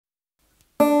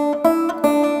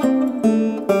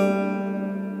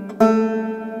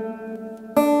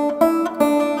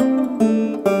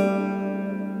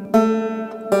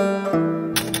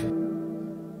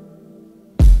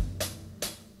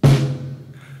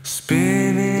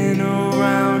Spinning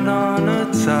around on a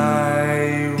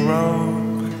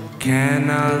tightrope,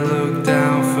 cannot look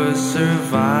down for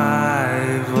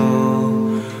survival.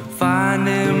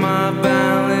 Finding my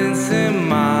balance in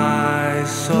my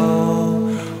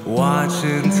soul,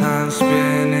 watching time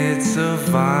spin, it's a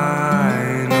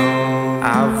vinyl.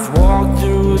 I've walked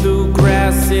through the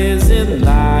grasses and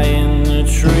lie in the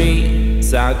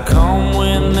trees. I come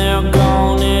when they're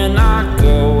gone and I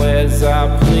go as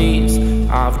I please.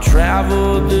 I've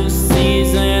traveled the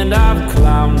seas and I've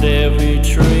climbed every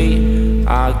tree.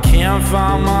 I can't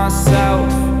find myself,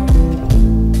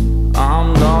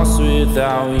 I'm lost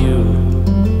without you.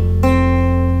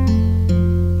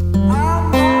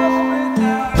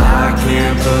 I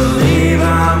can't believe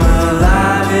I'm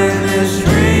alive in this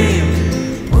dream.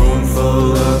 Room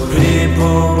full of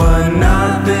people but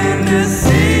nothing to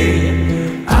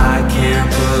see. I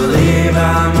can't believe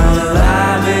I'm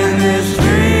alive in this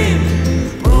dream.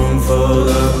 Room full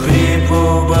of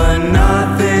people but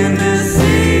nothing to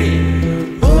see.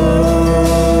 Ooh,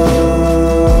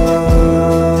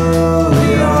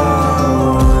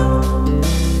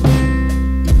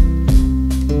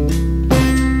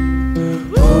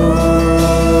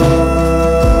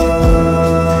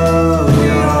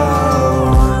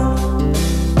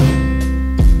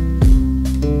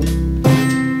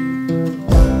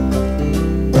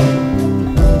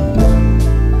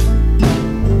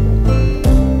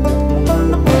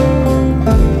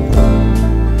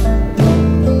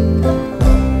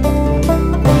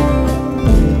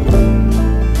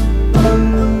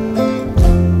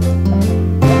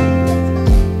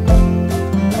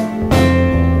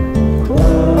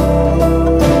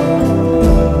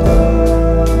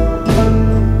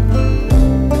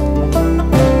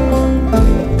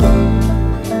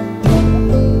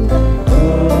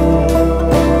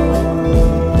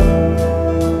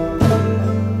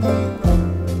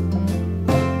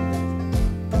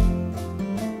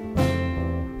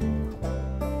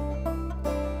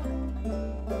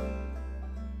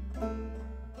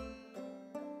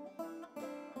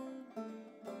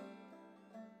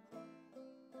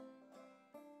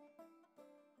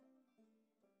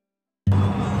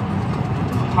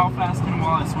 How fast can a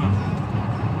walleye swim?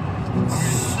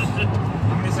 I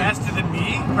mean, it's faster than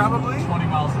me, probably. 20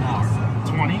 miles an hour.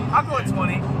 20? I'll go at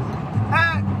 20.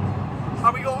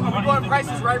 Are we going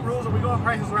Price's Right rules? Or are we going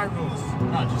Price's Right rules?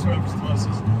 No, just whoever's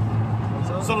closest.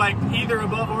 So like either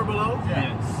above or below?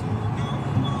 Yeah.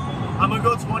 I'm gonna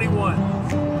go 21.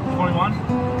 21?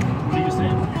 What are you saying?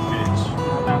 You bitch.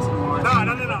 How fast can a walleye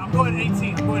swim? No. I'm going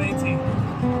 18. I'm going 18.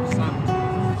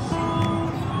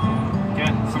 Okay,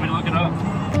 somebody look it up.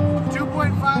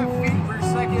 2.5 feet per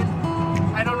second.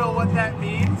 I don't know what that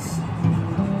means.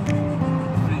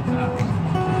 Pretty fast.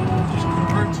 Just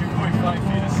convert 2.5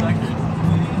 feet a second.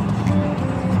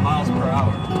 Miles per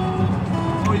hour.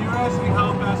 Oh, you were asking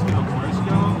how fast can a horse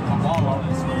go? A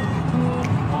walleye swim.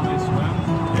 Walleye swim?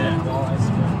 Yeah, walleye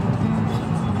swim.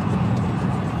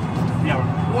 Yeah.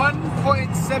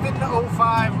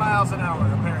 1.705 miles an hour,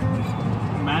 apparently.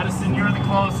 Madison, you're the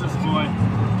closest, boy.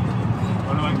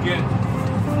 What do I get?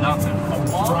 Nothing. A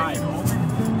walleye?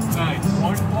 Nice.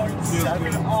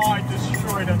 1.7. Oh, I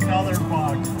destroyed another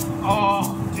bug.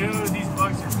 Oh, Dude, these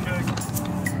bugs are cooked.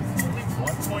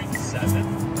 1.7?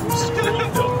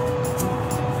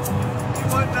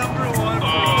 What number one?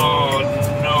 Oh,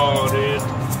 no, dude.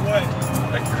 What?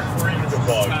 I creamed the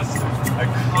bug. I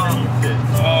creamed it.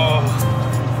 Oh.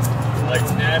 Like,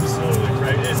 absolutely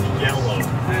right. It's yellow.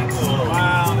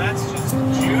 Wow, that's just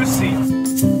juicy.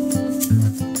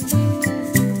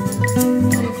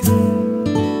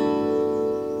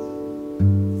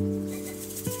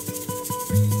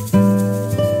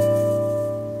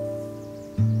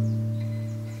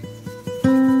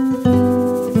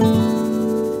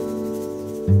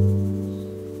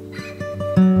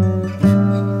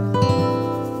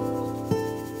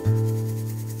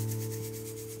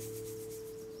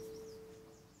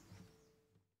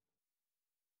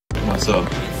 What's up?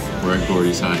 We're at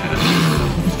Gordy's High Hat.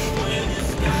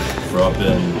 We're up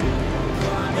in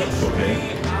Cloquet.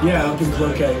 Yeah, up in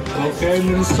Cloquet. Cloquet,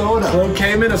 Minnesota.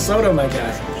 Cloquet, Minnesota, my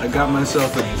guy. I got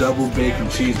myself a double bacon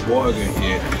cheeseburger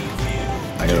here.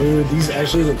 Dude, these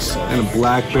actually look so And a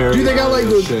blackberry. Dude, they got like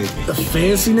shake. the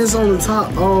fanciness on the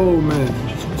top. Oh, man.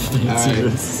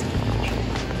 Cheers.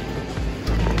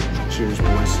 Cheers,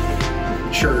 boys.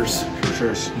 Cheers.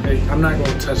 Cheers. Hey, I'm not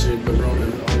going to touch it, but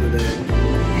Ronan all the day.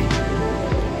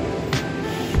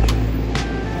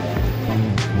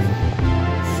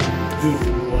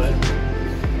 Dude, what?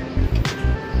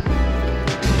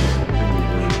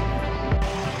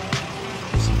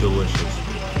 It's delicious.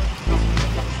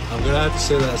 I'm gonna have to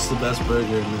say that's the best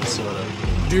burger in Minnesota.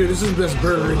 Dude, this is the best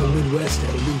burger in the Midwest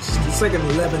at least. It's like an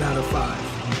 11 out of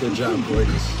 5. Good job,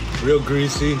 Gordy's. Real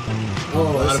greasy.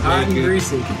 Oh, it's hot and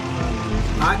greasy.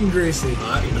 Hot and greasy.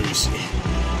 Hot and greasy.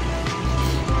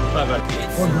 What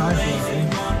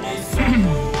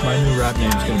My new rap name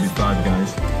is gonna be Five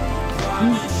Guys.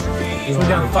 So we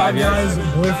got Five Guys,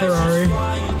 Boy Ferrari.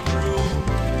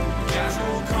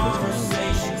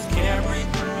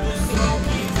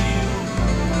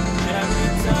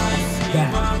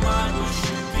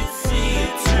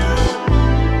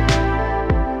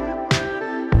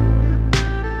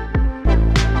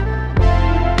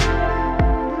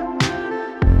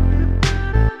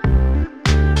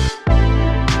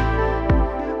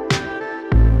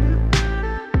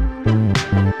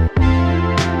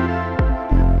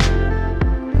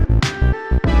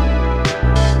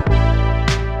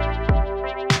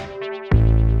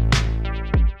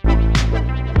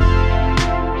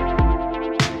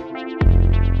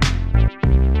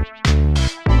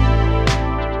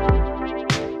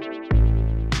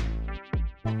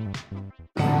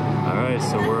 Alright,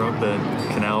 so we're up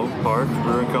at Canal Park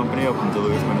Brewing Company up in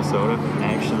Duluth, Minnesota.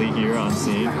 Actually here on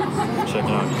scene,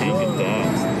 checking out Hank and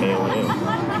Dad's Pale Ale.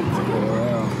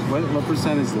 What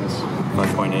percent is this?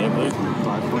 5.8, I believe.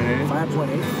 5.8?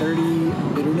 5.8,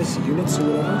 30 bitterness units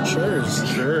or whatever. Cheers.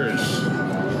 Cheers.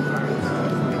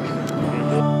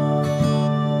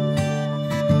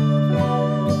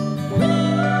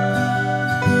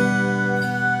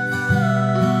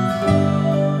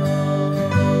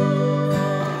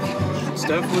 It's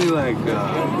definitely like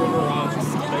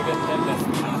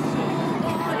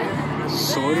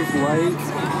sort of light,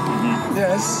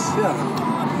 Yes, yeah.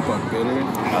 but bitter. You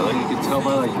can tell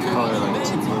by like the color, like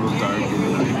it's a little darker.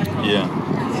 Yeah.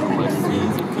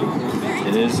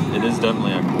 It is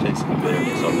definitely, I can taste the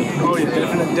bitterness of it. Oh yeah,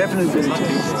 definitely bitter taste.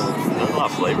 There's a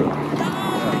lot of flavor.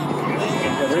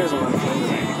 Yeah, there is a lot of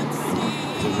flavor.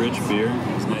 It's a rich beer.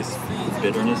 There's nice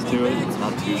bitterness to it. It's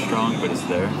not too strong, but it's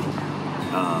there.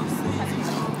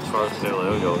 As far as pale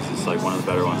ale goes, it's like one of the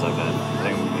better ones I've had. I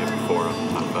think we can give it 4 out of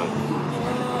 5.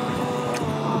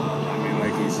 I mean,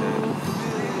 like he said,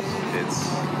 it's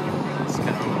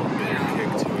got a little bitter kick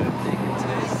to it,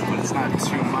 but it's not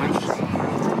too much. It's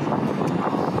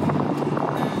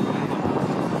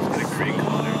got a great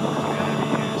color.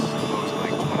 IBUs. What was it,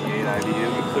 like 28 IBU?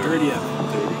 30 of it.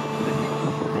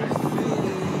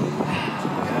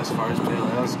 Yeah, as far as pale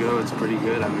ales go, it's pretty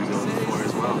good. I'm gonna go with 4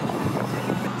 as well.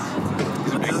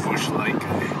 He's a big Busch Light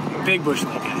guy. Big Busch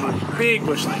Light guy. Big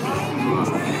Busch Light guy.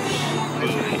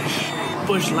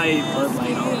 Busch Light, Bud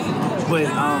Light, all of it. But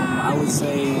I would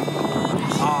say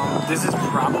this is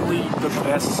probably the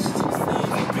best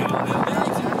like pale ale.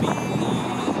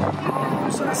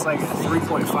 So that's like a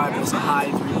 3.5. It's a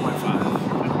high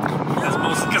 3.5. That's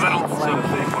mostly because I don't flavor.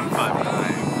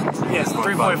 3.59. Yes,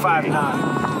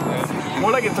 3.59.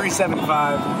 More like a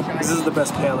 3.75. This is the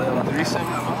best pale ale. 3.75.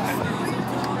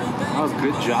 That was a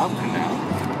good job, Canal.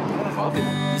 Love it.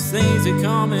 These things are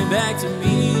coming back to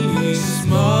me.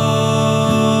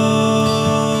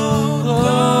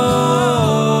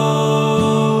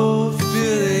 Small,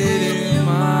 feel it in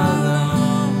my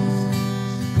lungs,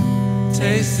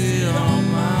 taste it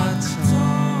on my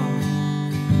tongue.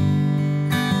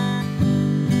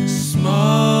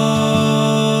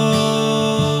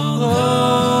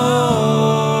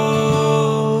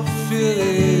 Small, feel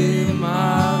it in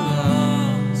my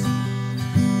lungs,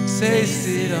 taste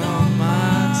it on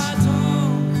my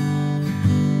tongue.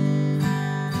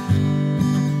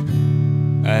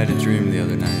 I had a dream the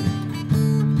other night.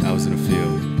 I was in a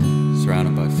field,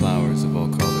 surrounded by flowers of all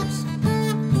colors.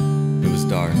 It was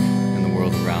dark, and the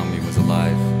world around me was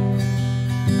alive.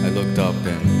 I looked up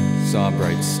and saw a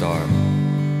bright star.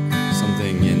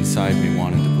 Something inside me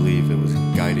wanted to believe it was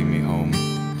guiding me home.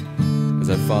 As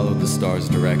I followed the star's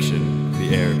direction,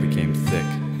 the air became thick.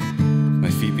 My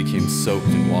feet became soaked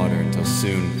in water until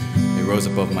soon they rose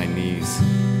above my knees.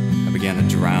 I began to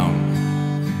drown,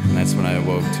 and that's when I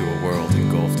awoke to a world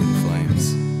engulfed in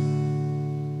flames.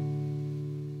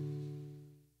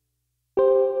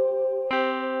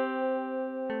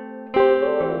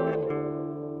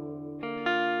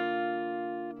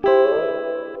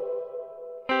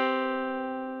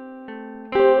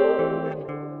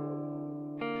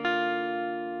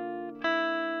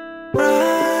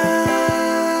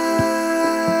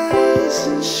 Rise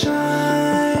and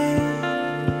shine.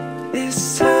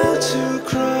 It's time to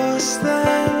cross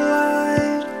that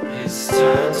line. It's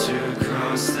time to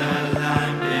cross that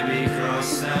line, baby,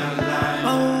 cross that line.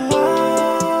 Oh,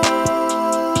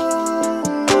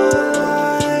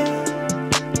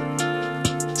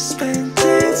 spent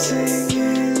dancing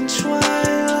in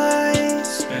twilight.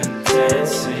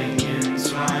 dancing in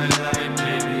twilight,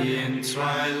 baby, in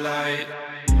twilight.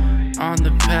 On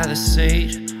the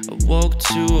palisade, awoke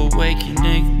to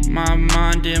awakening. My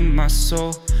mind and my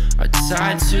soul are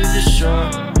tied to the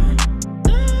shore.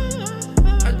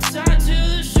 Are tied to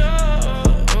the shore.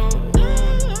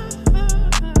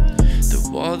 The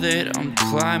wall that I'm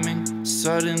climbing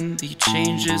suddenly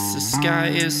changes. The sky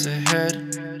is ahead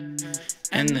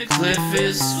and the cliff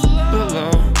is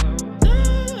below.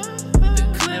 The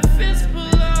cliff is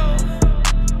below.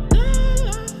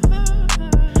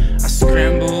 I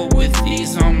scramble with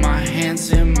ease on my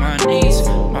hands and my knees.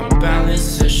 My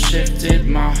balance has shifted,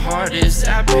 my heart is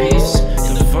at peace.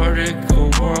 In the vertical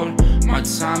world, my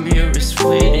time here is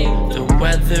fleeting. The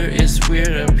weather is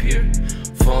weird up here.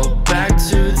 Fall back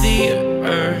to the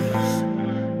earth.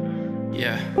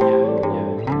 Yeah.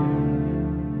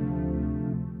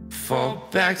 Fall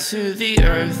back to the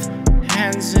earth,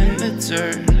 hands in the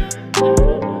dirt.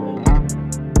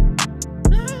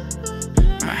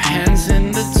 My hands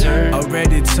in the dirt.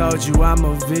 Already told you I'm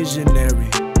a visionary,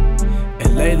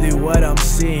 and lately what I'm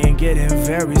seeing getting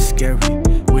very scary.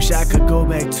 Wish I could go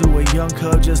back to a young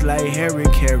cub just like Harry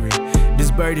Carey.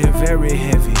 This burden very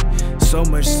heavy, so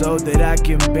much so that I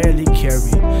can barely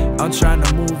carry. I'm trying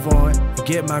to move on,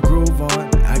 get my groove on.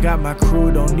 I got my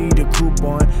crew, don't need a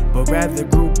coupon, but rather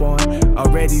group on.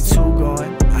 Already two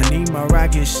gone, I need my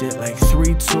rocket shit like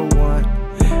 3, 2, 1.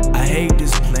 I hate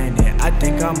this planet, I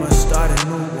think I'ma start a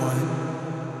new